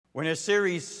We're in a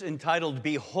series entitled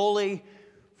Be Holy,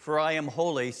 for I Am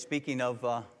Holy, speaking of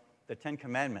the Ten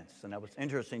Commandments. And I was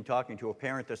interesting talking to a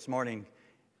parent this morning,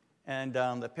 and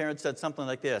the parent said something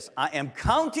like this: I am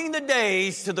counting the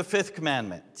days to the fifth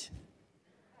commandment.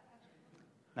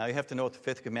 Now you have to know what the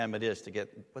fifth commandment is to get,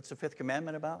 what's the fifth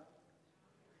commandment about?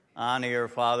 Honor your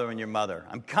father and your mother.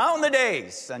 I'm counting the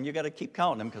days, and you got to keep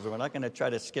counting them because we're not going to try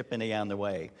to skip any on the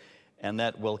way. And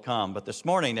that will come. But this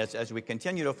morning, as we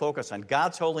continue to focus on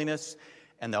God's holiness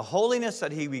and the holiness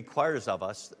that He requires of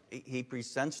us, He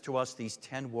presents to us these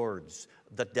 10 words,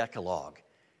 the Decalogue.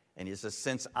 And He says,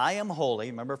 since I am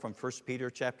holy, remember from 1 Peter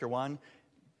chapter 1,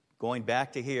 going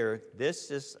back to here,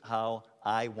 this is how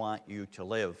I want you to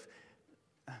live.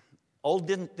 Old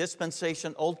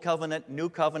dispensation, old covenant, new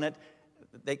covenant,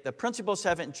 the principles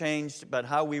haven't changed, but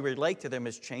how we relate to them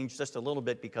has changed just a little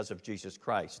bit because of Jesus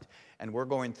Christ. And we're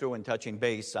going through and touching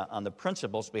base on the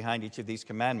principles behind each of these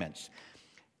commandments.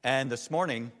 And this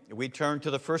morning, we turn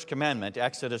to the first commandment,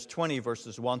 Exodus 20,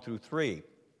 verses 1 through 3.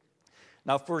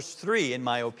 Now, verse 3, in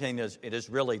my opinion, it is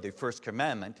really the first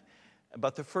commandment,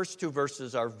 but the first two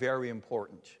verses are very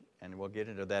important. And we'll get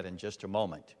into that in just a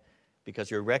moment, because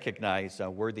you recognize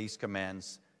where these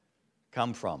commands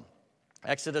come from.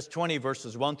 Exodus 20,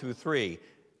 verses 1 through 3.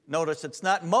 Notice it's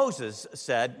not Moses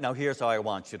said, now here's how I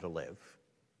want you to live.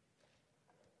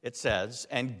 It says,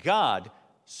 and God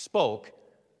spoke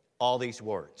all these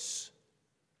words.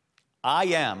 I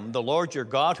am the Lord your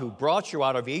God who brought you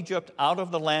out of Egypt, out of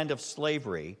the land of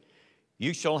slavery.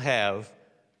 You shall have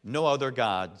no other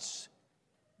gods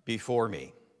before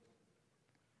me.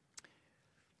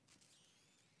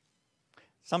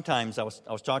 Sometimes I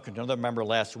was talking to another member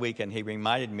last week, and he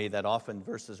reminded me that often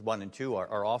verses 1 and 2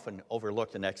 are often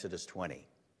overlooked in Exodus 20.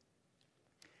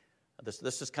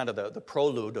 This is kind of the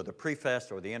prelude or the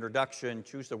preface or the introduction,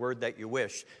 choose the word that you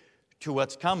wish, to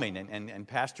what's coming. And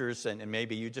pastors, and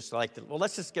maybe you just like to, well,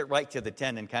 let's just get right to the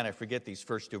 10 and kind of forget these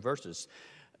first two verses.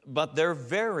 But they're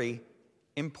very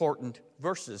important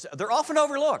verses. They're often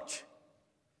overlooked.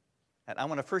 And I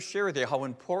want to first share with you how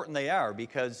important they are,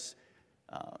 because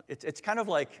it's kind of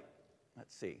like,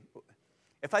 let's see,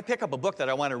 if I pick up a book that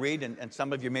I want to read, and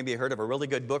some of you maybe heard of a really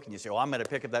good book, and you say, oh, I'm going to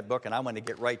pick up that book, and I want to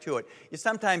get right to it. You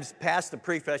sometimes pass the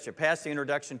preface, you pass the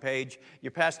introduction page,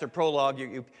 you pass the prologue,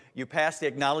 you pass the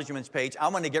acknowledgments page. I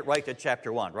want to get right to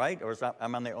chapter 1, right? Or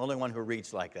am I the only one who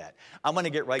reads like that? I want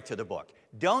to get right to the book.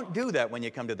 Don't do that when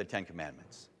you come to the Ten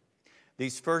Commandments.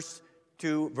 These first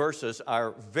two verses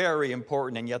are very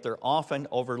important, and yet they're often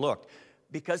overlooked,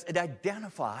 because it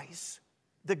identifies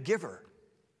the giver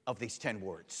of these 10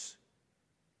 words.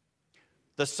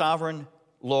 The sovereign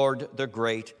Lord, the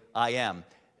great I am.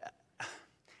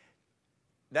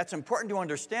 That's important to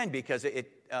understand, because it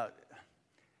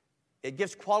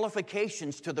gives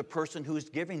qualifications to the person who's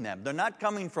giving them. They're not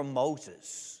coming from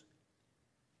Moses.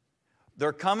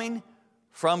 They're coming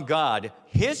from God.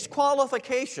 His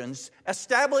qualifications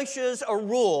establishes a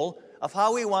rule of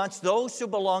how He wants those who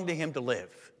belong to Him to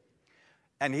live.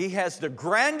 And He has the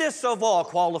grandest of all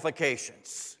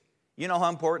qualifications. You know how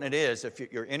important it is if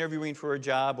you're interviewing for a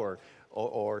job, or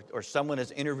someone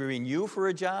is interviewing you for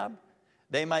a job.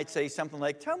 They might say something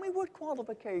like, tell me what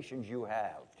qualifications you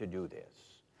have to do this.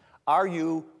 Are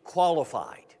you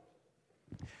qualified?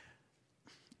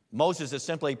 Moses is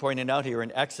simply pointing out here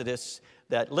in Exodus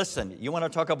that, listen, you want to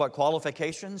talk about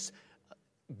qualifications?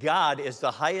 God is the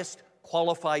highest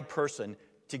qualified person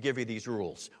to give you these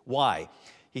rules. Why?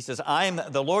 He says, I am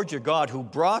the Lord your God who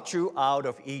brought you out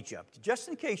of Egypt. Just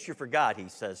in case you forgot, He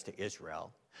says to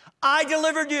Israel, I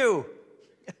delivered you.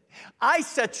 I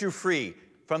set you free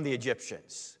from the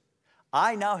Egyptians.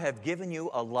 I now have given you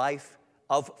a life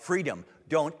of freedom.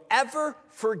 Don't ever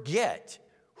forget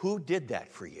who did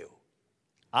that for you.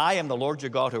 I am the Lord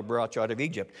your God who brought you out of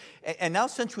Egypt. And now,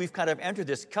 since we've kind of entered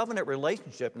this covenant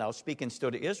relationship, now speaking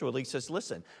still to Israel, He says,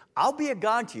 listen, I'll be a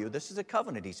God to you. This is a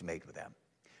covenant He's made with them.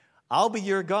 I'll be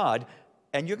your God,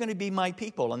 and you're going to be my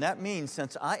people. And that means,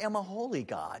 since I am a holy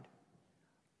God,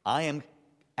 I am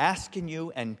asking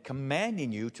you and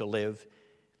commanding you to live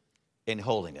in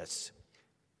holiness.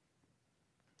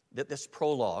 This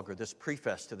prologue, or this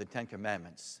preface to the Ten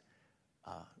Commandments,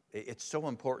 it's so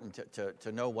important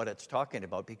to know what it's talking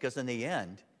about, because in the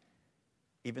end,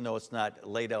 even though it's not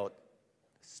laid out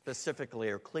specifically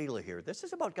or clearly here, this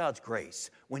is about God's grace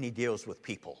when He deals with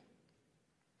people.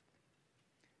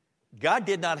 God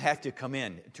did not have to come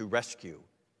in to rescue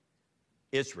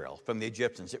Israel from the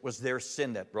Egyptians. It was their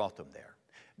sin that brought them there.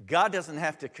 God doesn't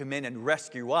have to come in and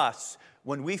rescue us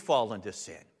when we fall into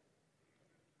sin.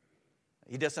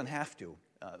 He doesn't have to.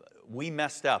 we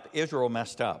messed up. Israel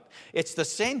messed up. It's the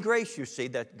same grace, you see,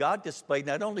 that God displayed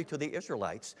not only to the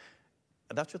Israelites,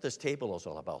 and that's what this table is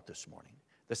all about this morning.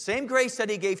 The same grace that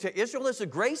he gave to Israel is the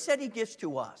grace that he gives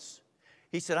to us.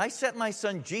 He said, I sent my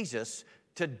son Jesus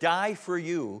to die for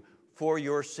you for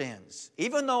your sins.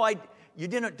 Even though you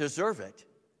didn't deserve it,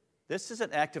 this is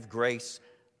an act of grace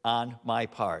on my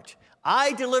part.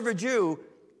 I delivered you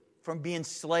from being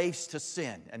slaves to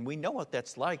sin. And we know what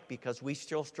that's like because we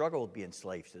still struggle with being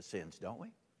slaves to sins, don't we?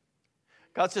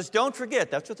 God says, don't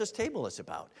forget, that's what this table is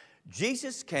about.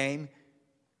 Jesus came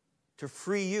to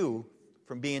free you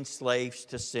from being slaves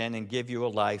to sin and give you a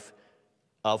life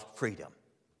of freedom.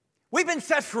 We've been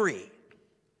set free.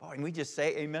 Boy, and we just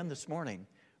say amen this morning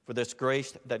for this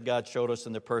grace that God showed us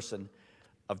in the person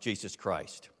of Jesus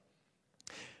Christ.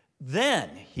 Then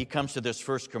he comes to this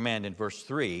first command in verse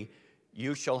 3,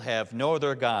 you shall have no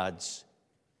other gods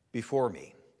before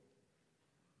me.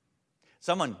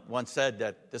 Someone once said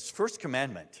that this first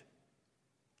commandment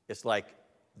is like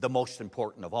the most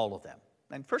important of all of them.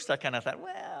 And first I kind of thought,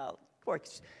 well,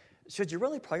 should you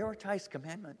really prioritize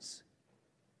commandments?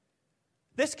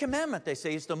 This commandment, they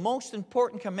say, is the most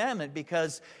important commandment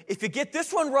because if you get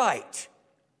this one right,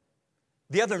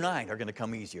 the other 9 are going to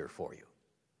come easier for you.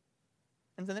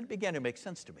 And then it began to make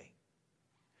sense to me.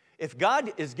 If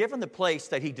God is given the place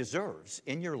that he deserves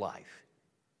in your life,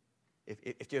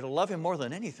 if you're to love him more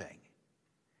than anything,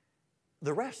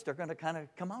 the rest are going to kind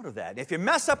of come out of that. If you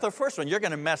mess up the first one, you're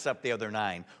going to mess up the other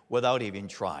 9 without even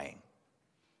trying.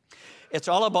 It's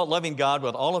all about loving God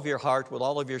with all of your heart, with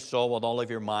all of your soul, with all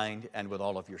of your mind, and with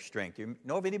all of your strength. You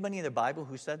know of anybody in the Bible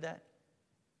who said that?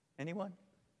 Anyone?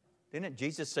 Didn't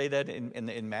Jesus say that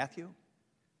in Matthew?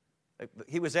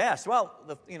 He was asked, well,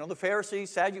 the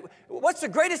Pharisees, Sadducees, what's the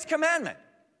greatest commandment?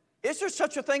 Is there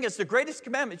such a thing as the greatest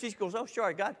commandment? Jesus goes, oh,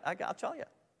 sure, I'll tell you.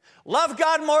 Love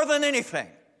God more than anything.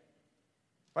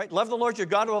 Right? Love the Lord your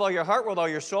God with all your heart, with all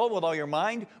your soul, with all your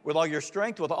mind, with all your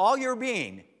strength, with all your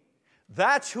being.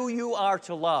 That's who you are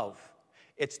to love.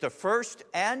 It's the first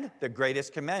and the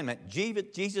greatest commandment.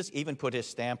 Jesus even put his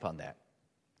stamp on that.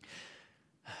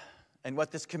 And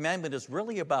what this commandment is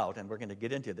really about, and we're going to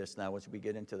get into this now as we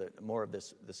get into more of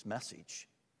this message.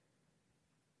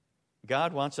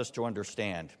 God wants us to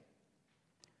understand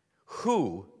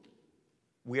who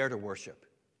we are to worship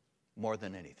more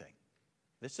than anything.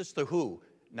 This is the who.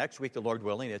 Next week, the Lord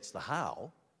willing, it's the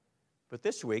how. But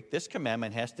this week, this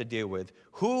commandment has to deal with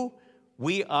who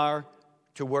we are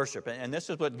to worship. And this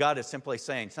is what God is simply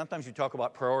saying. Sometimes we talk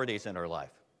about priorities in our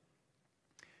life.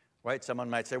 Right? Someone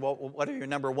might say, well, what are your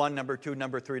number 1, number 2,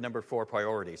 number 3, number 4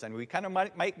 priorities? And we kind of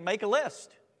might make a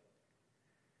list.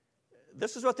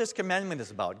 This is what this commandment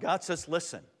is about. God says,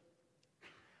 listen,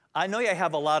 I know you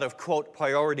have a lot of, quote,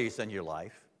 priorities in your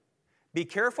life. Be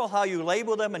careful how you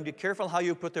label them and be careful how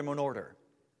you put them in order.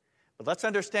 But let's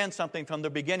understand something from the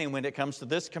beginning when it comes to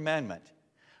this commandment.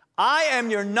 I am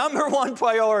your number 1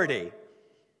 priority.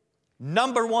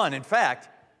 Number 1. In fact,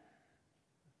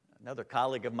 another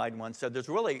colleague of mine once said,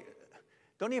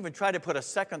 don't even try to put a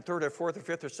second, third, or fourth, or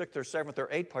fifth, or sixth, or seventh, or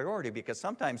eighth priority, because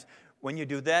sometimes when you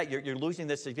do that, you're losing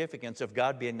the significance of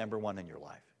God being number 1 in your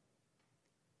life.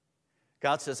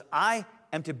 God says, I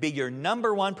am to be your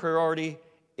number 1 priority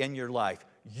in your life.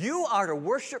 You are to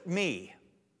worship me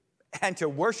and to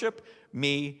worship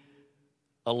me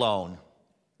alone.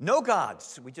 No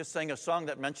gods. We just sang a song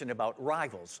that mentioned about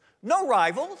rivals. No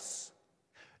rivals.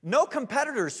 No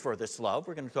competitors for this love.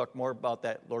 We're going to talk more about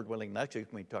that, Lord willing, next week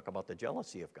when we talk about the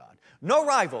jealousy of God. No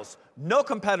rivals. No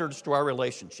competitors to our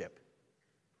relationship.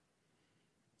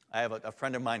 I have a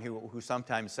friend of mine who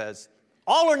sometimes says,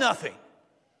 all or nothing.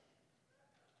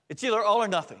 It's either all or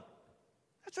nothing.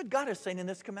 That's what God is saying in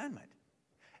this commandment.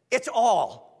 It's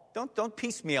all. Don't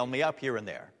piecemeal me up here and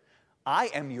there. I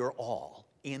am your all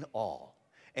in all.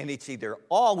 And it's either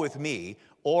all with me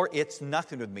or it's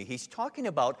nothing with me. He's talking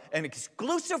about an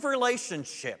exclusive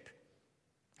relationship.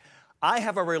 I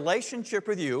have a relationship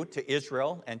with you, to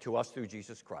Israel and to us through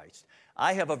Jesus Christ.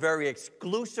 I have a very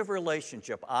exclusive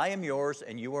relationship. I am yours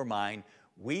and you are mine.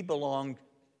 We belong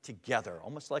together,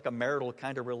 almost like a marital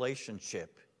kind of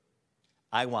relationship.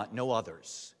 I want no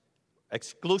others.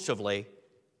 Exclusively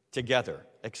together.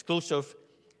 Exclusive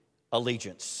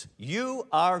allegiance. You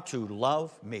are to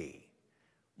love me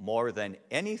more than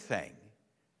anything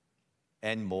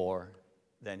and more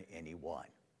than anyone.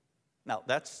 Now,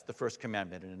 that's the first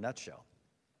commandment in a nutshell.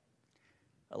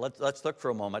 Let's look for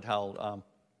a moment how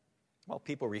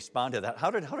people respond to that.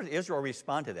 How did Israel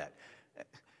respond to that?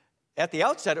 At the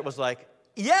outset, it was like,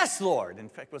 yes, Lord. In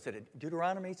fact, was it in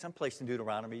Deuteronomy? Someplace in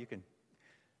Deuteronomy. You can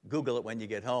Google it when you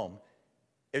get home.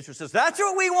 Israel says, that's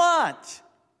what we want.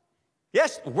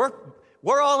 Yes,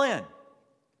 we're all in.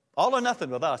 All or nothing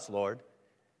with us, Lord.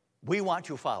 We want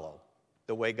to follow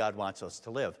the way God wants us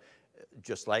to live,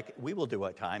 just like we will do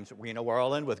at times. We're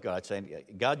all in with God, saying,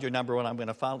 God, you're number one, I'm going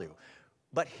to follow you.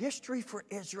 But history for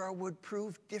Israel would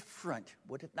prove different,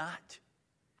 would it not?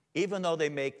 Even though they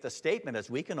make the statement, as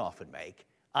we can often make,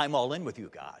 I'm all in with you,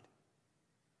 God.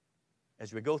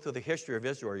 As we go through the history of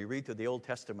Israel, you read through the Old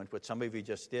Testament, what some of you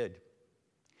just did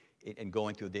in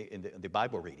going through the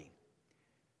Bible reading,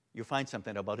 you find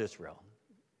something about Israel.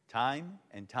 Time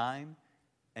and time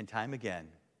and time again,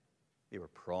 they were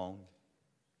prone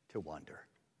to wonder.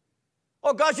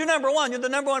 Oh, God, you're number one. You're the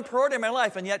number one priority in my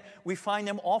life. And yet we find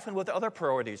them often with other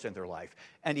priorities in their life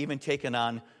and even taking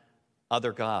on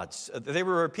other gods. They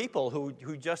were people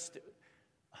who just,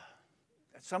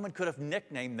 someone could have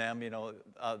nicknamed them,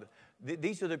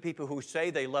 these are the people who say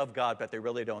they love God, but they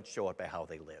really don't show it by how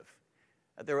they live.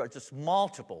 There are just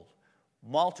multiple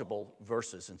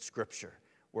verses in Scripture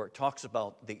where it talks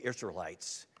about the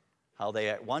Israelites, how they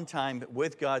at one time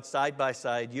with God side by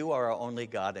side, you are our only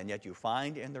God, and yet you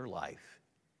find in their life,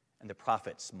 and the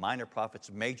prophets, minor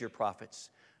prophets, major prophets,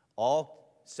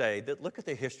 all say that look at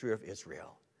the history of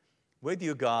Israel. With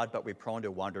you, God, but we're prone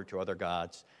to wander to other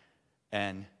gods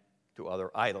and to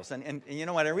other idols. And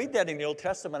when I read that in the Old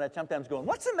Testament, I sometimes go,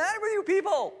 what's the matter with you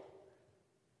people?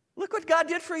 Look what God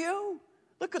did for you.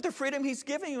 Look at the freedom he's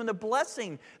giving you and the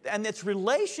blessing and this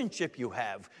relationship you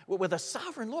have with a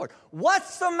sovereign Lord.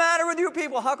 What's the matter with you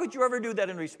people? How could you ever do that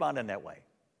and respond in that way?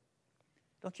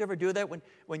 Don't you ever do that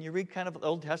when you read kind of the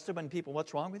Old Testament and people,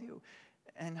 what's wrong with you?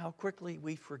 And how quickly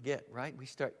we forget, right? We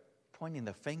start pointing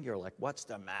the finger like, what's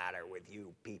the matter with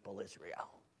you people,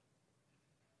 Israel?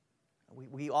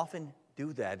 We often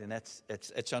do that, and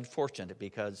it's unfortunate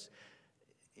because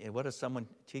what does someone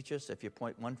teach us? If you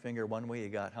point one finger one way, you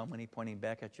got how many pointing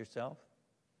back at yourself?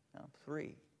 No,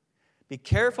 3. Be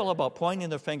careful about pointing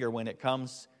the finger when it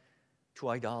comes to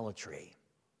idolatry,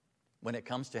 when it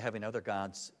comes to having other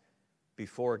gods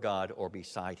before God or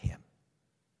beside him.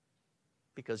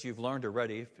 Because you've learned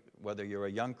already, whether you're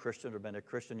a young Christian or been a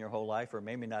Christian your whole life, or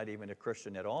maybe not even a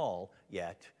Christian at all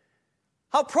yet,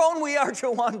 how prone we are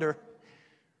to wonder.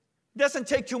 It doesn't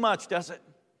take too much, does it?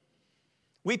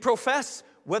 We profess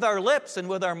with our lips and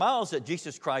with our mouths that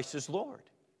Jesus Christ is Lord.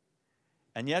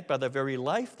 And yet, by the very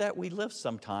life that we live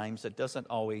sometimes, it doesn't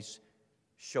always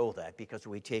show that because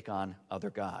we take on other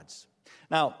gods.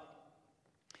 Now,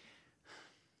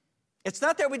 it's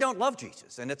not that we don't love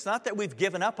Jesus, and it's not that we've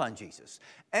given up on Jesus,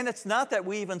 and it's not that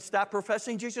we even stop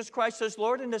professing Jesus Christ as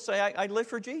Lord and to say, I live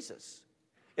for Jesus.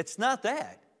 It's not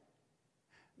that.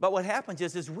 But what happens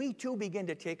is we too begin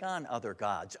to take on other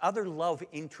gods, other love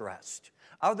interest,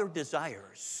 other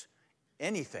desires,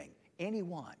 anything,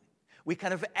 anyone. We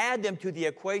kind of add them to the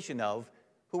equation of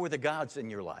who are the gods in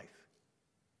your life.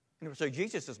 And so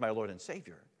Jesus is my Lord and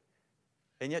Savior.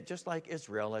 And yet, just like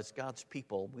Israel, as God's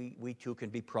people, we too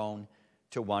can be prone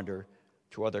to wander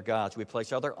to other gods. We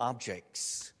place other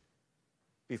objects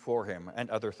before him and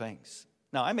other things.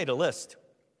 Now, I made a list.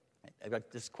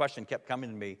 This question kept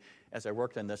coming to me as I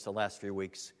worked on this the last few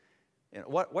weeks.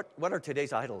 What are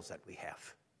today's idols that we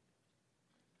have?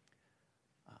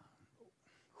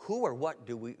 Who or what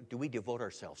do we devote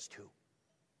ourselves to?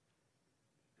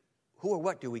 Who or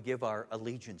what do we give our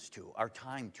allegiance to, our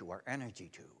time to, our energy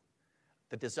to?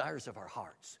 The desires of our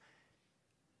hearts.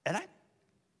 And I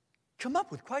come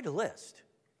up with quite a list.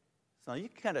 So you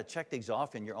can kind of check these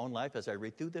off in your own life as I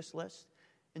read through this list,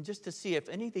 and just to see if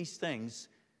any of these things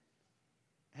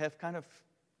have kind of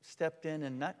stepped in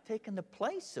and not taken the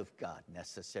place of God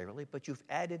necessarily, but you've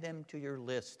added them to your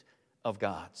list of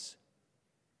gods.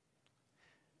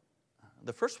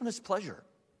 The first one is pleasure.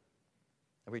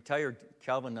 A retired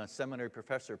Calvin seminary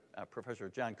professor, Professor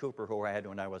John Cooper, who I had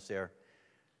when I was there,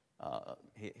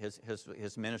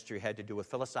 his ministry had to do with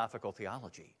philosophical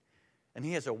theology. And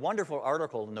he has a wonderful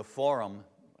article in the Forum,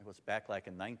 it was back like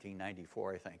in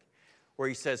 1994, I think, where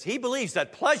he says he believes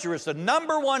that pleasure is the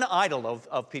number one idol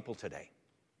of people today.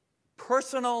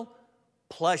 Personal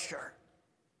pleasure.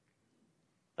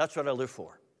 That's what I live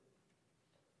for.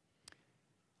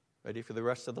 Ready for the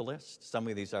rest of the list? Some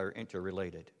of these are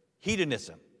interrelated.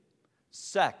 Hedonism,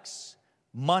 sex,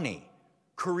 money,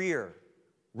 career,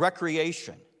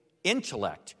 recreation,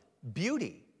 intellect,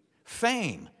 beauty,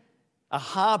 fame, a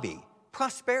hobby,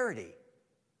 prosperity,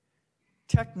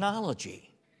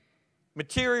 technology,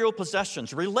 material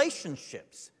possessions,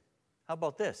 relationships. How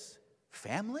about this?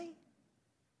 Family?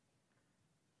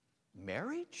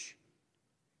 Marriage?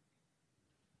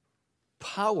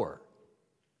 Power,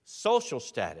 social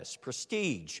status,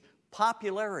 prestige,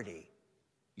 popularity,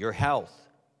 your health,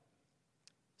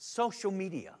 social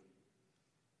media,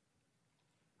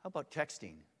 How about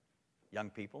texting, young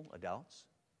people, adults?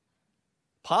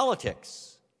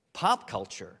 Politics, pop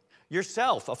culture,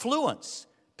 yourself, affluence,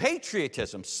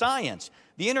 patriotism, science,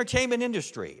 the entertainment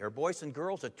industry. Are boys and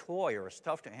girls a toy or a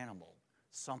stuffed animal?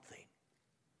 Something.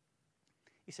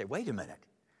 You say, wait a minute.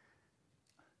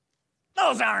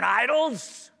 Those aren't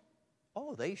idols.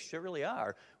 Oh, they surely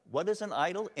are. What is an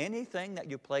idol? Anything that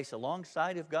you place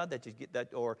alongside of God, that you get that,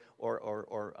 or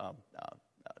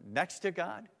next to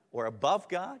God, or above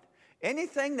God.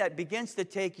 Anything that begins to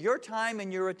take your time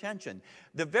and your attention.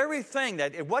 The very thing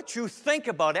that what you think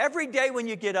about every day when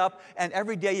you get up and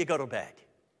every day you go to bed.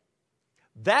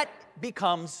 That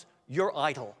becomes your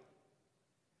idol.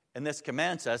 And this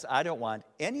command says, I don't want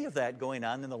any of that going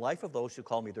on in the life of those who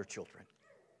call me their children.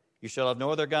 You shall have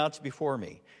no other gods before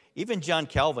me. Even John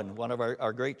Calvin, one of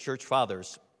our great church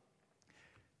fathers,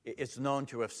 is known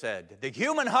to have said, the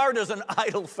human heart is an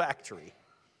idol factory.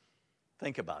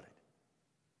 Think about it.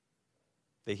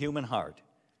 The human heart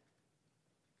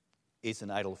is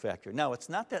an idol factory. Now, it's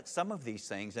not that some of these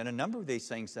things, and a number of these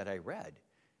things that I read,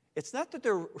 it's not that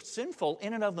they're sinful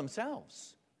in and of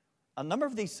themselves. A number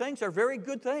of these things are very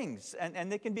good things,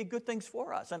 and they can be good things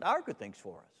for us, and are good things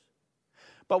for us.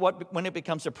 But when it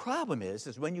becomes a problem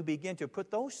is when you begin to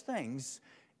put those things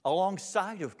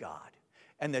alongside of God,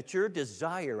 and that your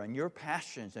desire and your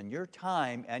passions and your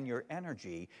time and your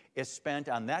energy is spent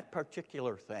on that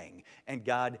particular thing, and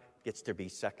God gets to be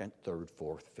second, third,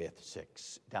 fourth, fifth,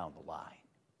 sixth down the line.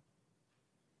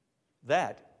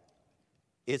 That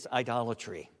is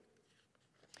idolatry.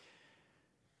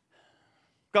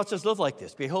 God says, live like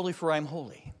this. Be holy, for I am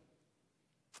holy.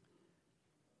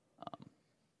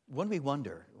 When we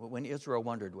wonder, when Israel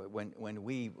wondered, when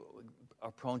we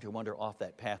are prone to wander off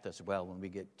that path as well, when we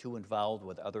get too involved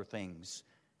with other things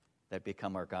that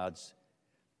become our gods,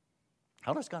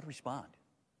 how does God respond?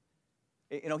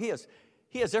 You know, He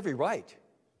has every right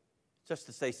just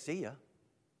to say, see ya.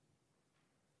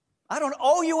 I don't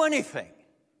owe you anything.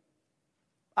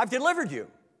 I've delivered you.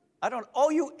 I don't owe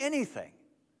you anything.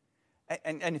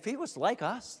 And if He was like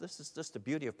us, this is just the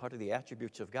beauty of part of the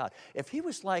attributes of God. If He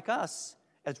was like us,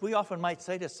 as we often might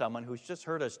say to someone who's just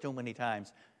hurt us too many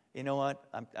times, you know what,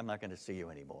 I'm not going to see you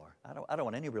anymore. I don't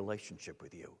want any relationship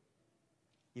with you.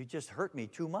 You just hurt me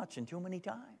too much and too many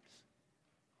times.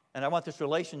 And I want this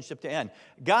relationship to end.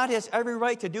 God has every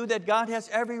right to do that. God has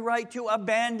every right to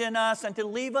abandon us and to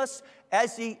leave us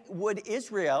as He would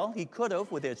Israel. He could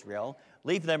have with Israel,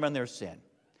 leave them in their sin.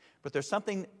 But there's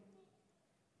something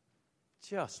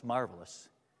just marvelous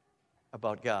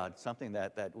about God, something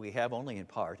that we have only in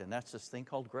part, and that's this thing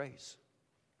called grace.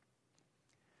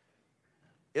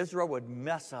 Israel would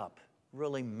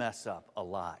really mess up a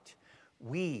lot.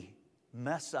 We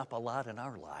mess up a lot in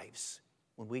our lives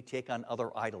when we take on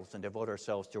other idols and devote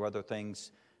ourselves to other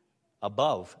things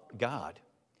above God.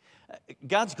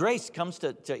 God's grace comes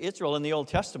to Israel in the Old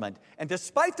Testament, and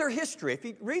despite their history, if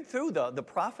you read through the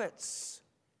prophets,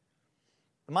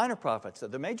 the minor prophets,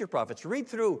 the major prophets, read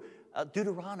through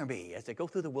Deuteronomy as they go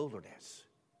through the wilderness.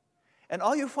 And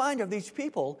all you find of these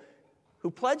people who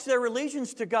pledge their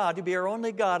allegiance to God to be our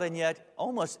only God, and yet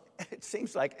almost, it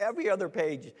seems like every other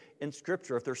page in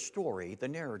Scripture of their story, the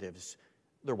narratives,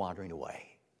 they're wandering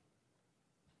away.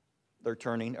 They're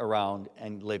turning around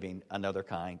and living another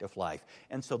kind of life.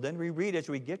 And so then we read as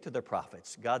we get to the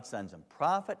prophets, God sends them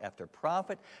prophet after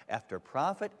prophet after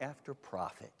prophet after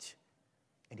prophet.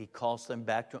 And He calls them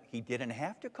back to, He didn't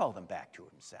have to call them back to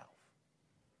Himself.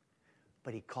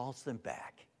 But He calls them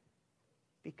back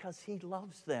because He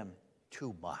loves them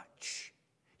too much.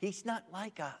 He's not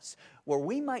like us, where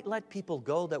we might let people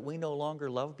go that we no longer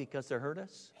love because they hurt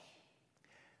us.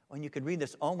 When you can read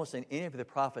this almost in any of the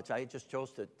prophets, I just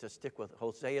chose to stick with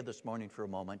Hosea this morning for a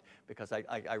moment because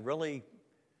I really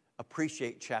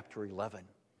appreciate chapter 11,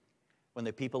 when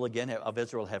the people again of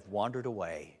Israel have wandered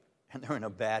away, and they're in a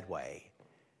bad way.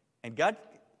 And God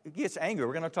gets angry.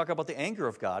 We're going to talk about the anger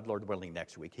of God, Lord willing,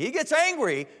 next week. He gets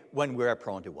angry when we're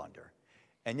prone to wonder.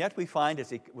 And yet we find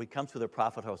as we come to the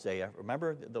prophet Hosea,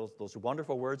 remember those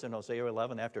wonderful words in Hosea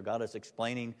 11 after God is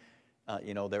explaining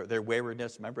their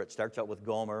waywardness. Remember, it starts out with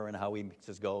Gomer and how He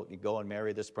says, go and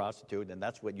marry this prostitute, and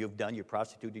that's what you've done. You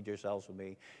prostituted yourselves with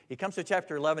me. He comes to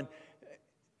chapter 11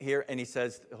 here, and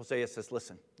Hosea says,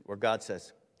 listen, where God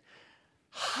says,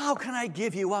 how can I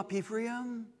give you up,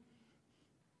 Ephraim?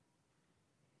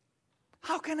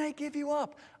 How can I give you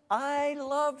up? I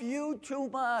love you too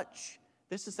much.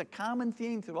 This is a common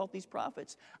theme throughout these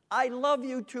prophets. I love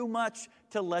you too much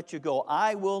to let you go.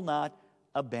 I will not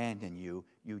abandon you.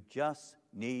 You just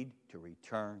need to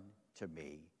return to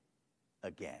me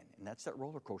again. And that's that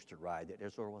roller coaster ride that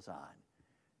Israel was on.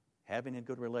 Having a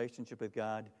good relationship with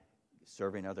God,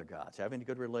 serving other gods. Having a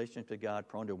good relationship with God,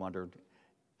 prone to wander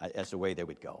as the way they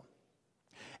would go.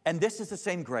 And this is the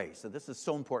same grace. And this is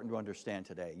so important to understand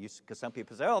today. Because some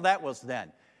people say, oh, that was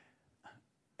then.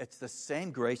 It's the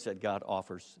same grace that God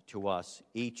offers to us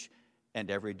each and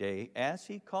every day as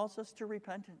he calls us to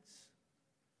repentance.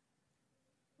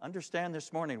 Understand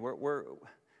this morning, we're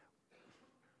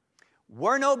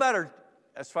no better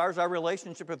as far as our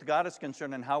relationship with God is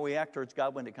concerned and how we act towards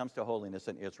God when it comes to holiness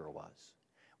than Israel was.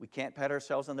 We can't pat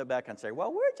ourselves on the back and say,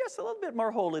 well, we're just a little bit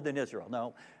more holy than Israel.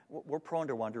 No, we're prone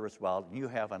to wander as well. You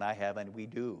have and I have and we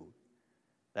do.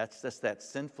 That's just that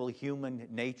sinful human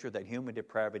nature, that human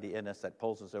depravity in us that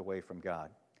pulls us away from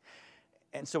God.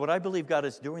 And so what I believe God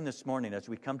is doing this morning as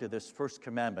we come to this first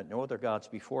commandment, no other gods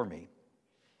before me,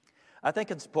 I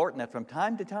think it's important that from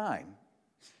time to time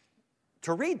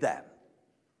to read them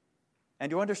and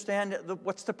to understand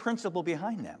what's the principle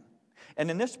behind them.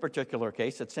 And in this particular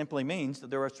case, it simply means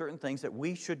that there are certain things that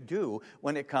we should do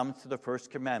when it comes to the first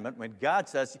commandment, when God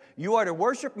says, you are to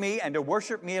worship me and to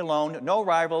worship me alone, no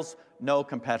rivals, no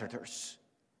competitors.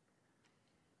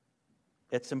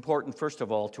 It's important, first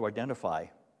of all, to identify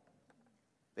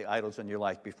the idols in your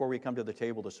life. Before we come to the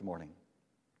table this morning,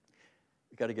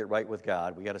 we've got to get right with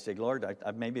God. We've got to say, Lord,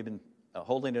 I've maybe been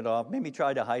holding it off, maybe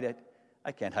tried to hide it.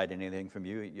 I can't hide anything from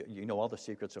you. You know all the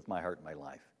secrets of my heart and my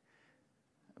life.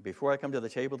 Before I come to the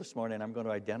table this morning,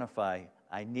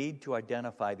 I need to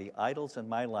identify the idols in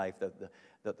my life,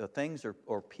 the things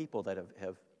or people that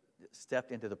have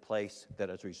stepped into the place that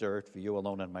is reserved for you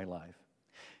alone in my life.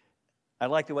 I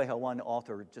like the way how one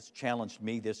author just challenged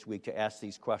me this week to ask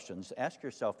these questions. Ask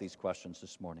yourself these questions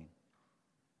this morning.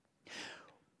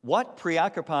 What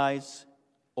preoccupies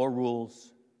or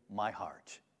rules my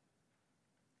heart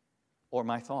or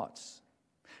my thoughts?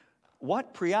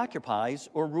 What preoccupies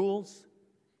or rules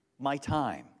my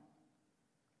time?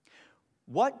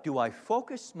 What do I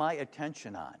focus my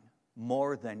attention on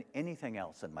more than anything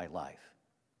else in my life?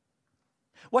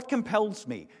 What compels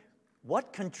me?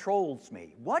 What controls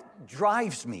me? What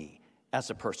drives me as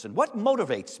a person? What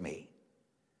motivates me?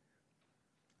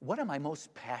 What am I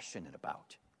most passionate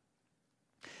about?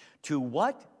 To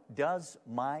what does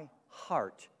my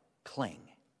heart cling?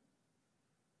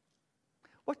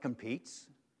 What competes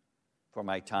for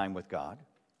my time with God?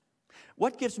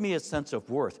 What gives me a sense of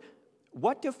worth?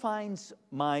 What defines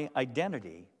my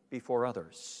identity before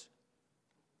others?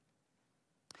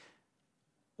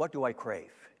 What do I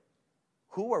crave?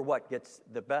 Who or what gets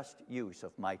the best use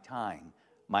of my time,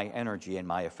 my energy, and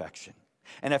my affection?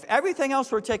 And if everything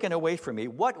else were taken away from me,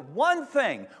 what one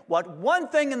thing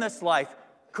in this life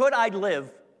could I live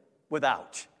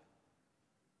without?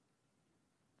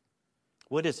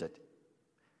 What is it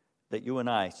that you and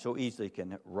I so easily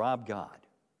can rob God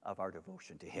of our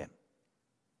devotion to him?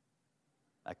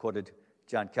 I quoted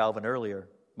John Calvin earlier.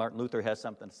 Martin Luther has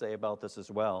something to say about this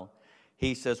as well.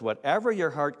 He says, whatever your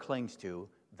heart clings to,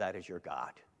 that is your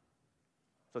God.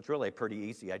 So it's really pretty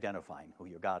easy identifying who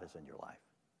your God is in your life.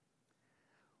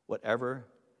 Whatever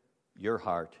your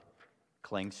heart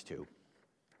clings to.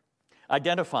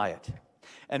 Identify it.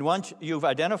 And once you've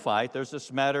identified, there's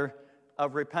this matter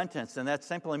of repentance. And that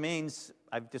simply means,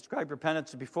 I've described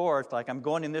repentance before, it's like I'm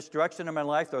going in this direction in my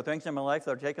life. There are things in my life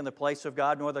that are taking the place of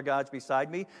God, no other gods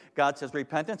beside me. God says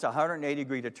repentance,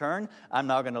 180-degree turn. I'm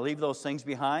now going to leave those things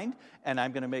behind, and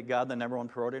I'm going to make God the number one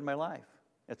priority in my life.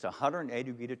 It's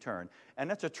 180-degree turn. And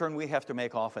that's a turn we have to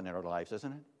make often in our lives,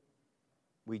 isn't it?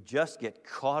 We just get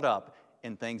caught up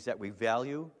in things that we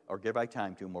value or give our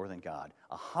time to more than God.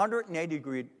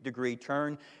 180-degree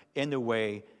turn in the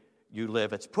way you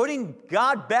live. It's putting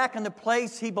God back in the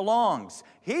place he belongs.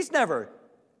 He's never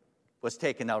was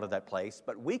taken out of that place,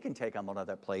 but we can take him out of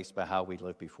that place by how we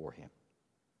live before him.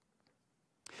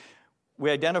 We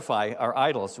identify our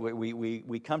idols.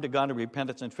 We come to God in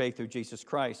repentance and faith through Jesus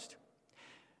Christ.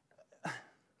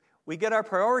 We get our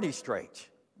priorities straight.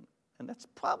 And that's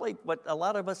probably what a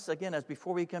lot of us, again, as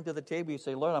before we come to the table, you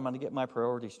say, Lord, I'm going to get my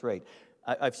priorities straight.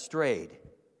 I've strayed.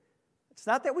 It's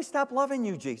not that we stop loving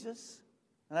you, Jesus.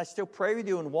 And I still pray with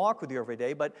you and walk with you every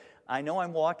day, but I know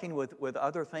I'm walking with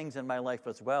other things in my life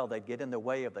as well that get in the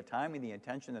way of the time and the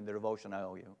intention and the devotion I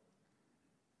owe you.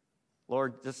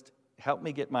 Lord, just help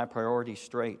me get my priorities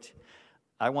straight.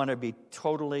 I want to be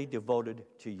totally devoted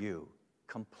to you.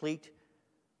 Complete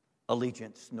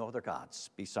allegiance, no other gods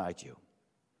beside you.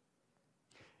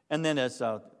 And then as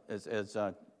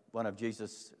one of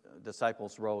Jesus'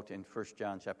 disciples wrote in 1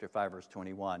 John chapter 5, verse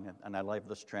 21, and I love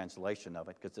this translation of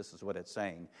it because this is what it's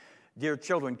saying. Dear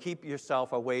children, keep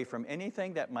yourself away from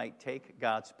anything that might take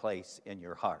God's place in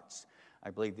your hearts.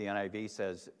 I believe the NIV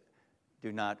says,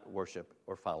 do not worship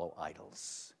or follow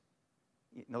idols.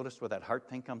 You notice where that heart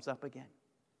thing comes up again?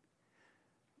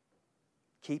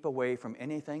 Keep away from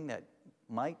anything that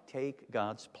might take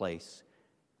God's place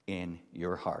in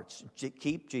your hearts.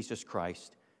 Keep Jesus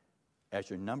Christ as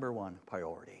your number one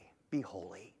priority. Be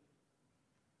holy,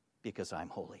 because I'm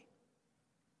holy.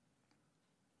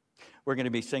 We're going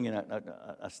to be singing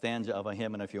a stanza of a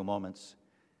hymn in a few moments.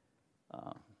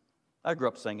 I grew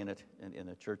up singing it in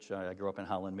the church. I grew up in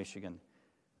Holland, Michigan.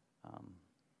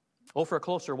 For a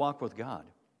Closer Walk with God.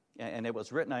 And it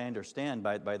was written, I understand,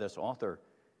 by this author.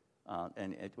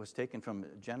 And it was taken from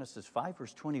Genesis 5,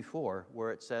 verse 24,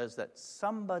 where it says that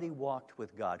somebody walked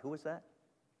with God. Who was that?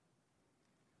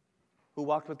 Who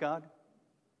walked with God?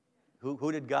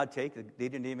 Who did God take? They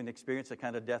didn't even experience the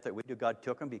kind of death that we do. God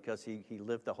took him because he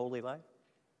lived a holy life.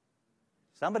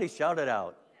 Somebody shouted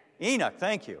out. Enoch,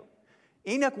 thank you.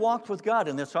 Enoch walked with God,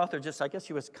 and this author I guess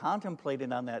he was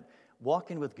contemplating on that,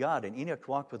 walking with God, and Enoch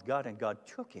walked with God, and God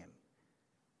took him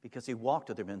because he walked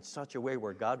with him in such a way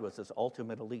where God was his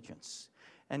ultimate allegiance.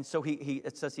 And so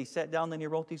it says he sat down and he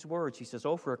wrote these words. He says,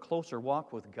 for a closer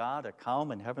walk with God, a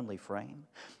calm and heavenly frame,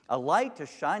 a light to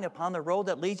shine upon the road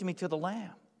that leads me to the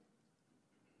Lamb.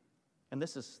 And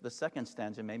this is the second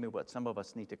stanza, maybe what some of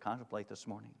us need to contemplate this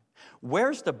morning.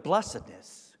 Where's the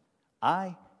blessedness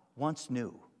I once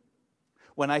knew?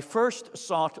 When I first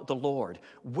sought the Lord,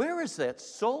 where is that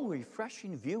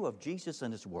soul-refreshing view of Jesus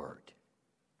and his word?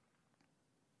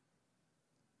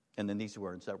 And then these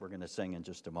words that we're going to sing in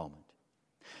just a moment.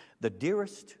 The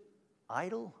dearest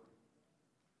idol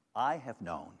I have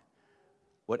known,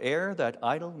 whate'er that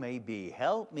idol may be,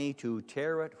 help me to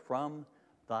tear it from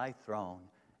thy throne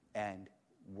and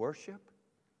worship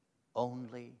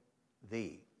only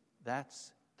thee.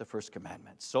 That's the first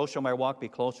commandment. So shall my walk be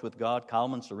close with God,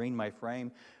 calm and serene my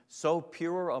frame. So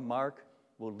pure a mark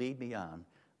will lead me on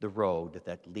the road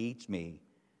that leads me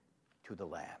to the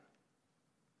Lamb.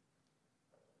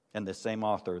 And the same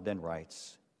author then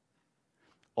writes,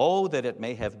 oh, that it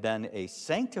may have been a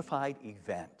sanctified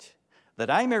event, that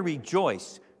I may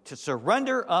rejoice to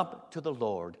surrender up to the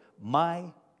Lord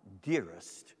my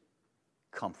dearest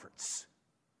comforts.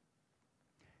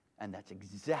 And that's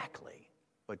exactly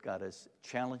what God is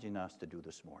challenging us to do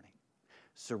this morning.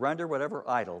 Surrender whatever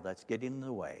idol that's getting in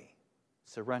the way.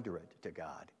 Surrender it to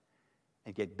God.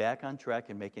 And get back on track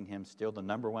and making him still the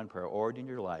number one priority in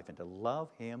your life and to love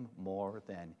him more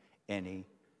than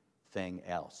anything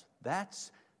else.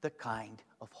 That's the kind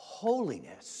of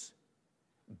holiness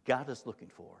God is looking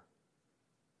for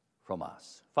from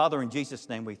us. Father, in Jesus'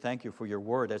 name, we thank you for your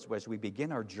word as we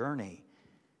begin our journey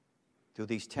through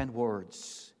these 10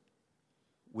 words.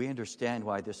 We understand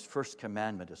why this first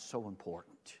commandment is so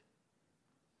important.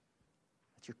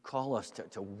 That you call us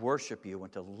to worship you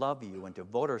and to love you and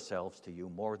devote ourselves to you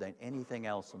more than anything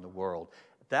else in the world.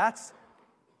 That's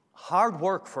hard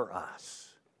work for us.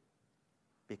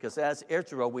 Because as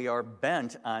Israel, we are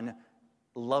bent on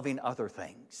loving other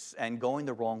things and going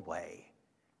the wrong way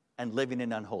and living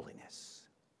in unholiness.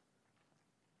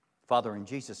 Father, in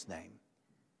Jesus' name,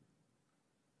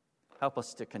 help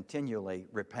us to continually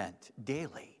repent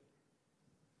daily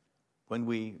when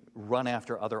we run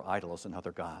after other idols and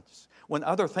other gods. When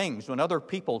other things, when other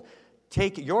people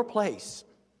take your place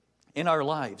in our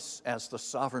lives as the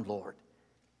sovereign Lord.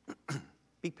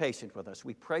 Be patient with us.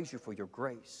 We praise you for your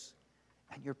grace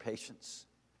and your patience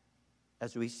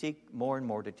as we seek more and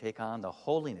more to take on the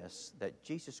holiness that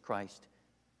Jesus Christ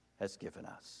has given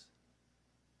us.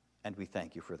 And we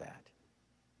thank you for that.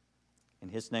 In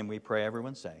his name we pray,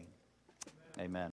 everyone saying, amen.